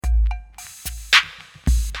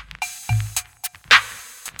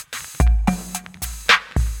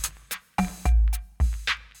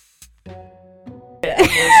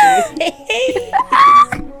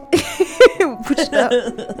Push it up.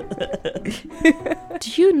 Do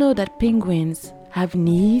you know that penguins have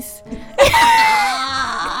knees?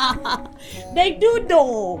 They do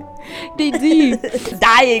though. They do.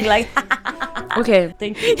 Dying like. Okay.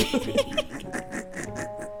 Thank you.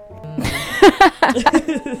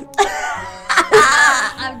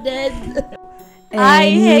 I'm dead. I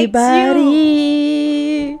hate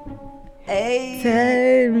you. Hey.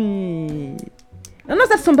 Tell me. I'm not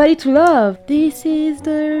that somebody to love. This is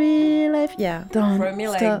the real life. Yeah. Don't For me,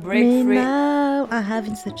 like, stop break me free. now. I'm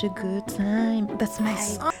having such a good time. That's my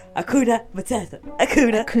song. Hakuna Matata.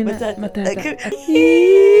 Hakuna Matata. Matata.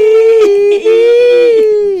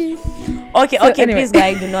 Okay, So, okay, anyway. please,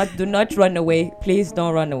 guys, do not run away. Please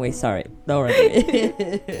don't run away. Sorry, don't run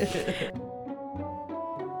away.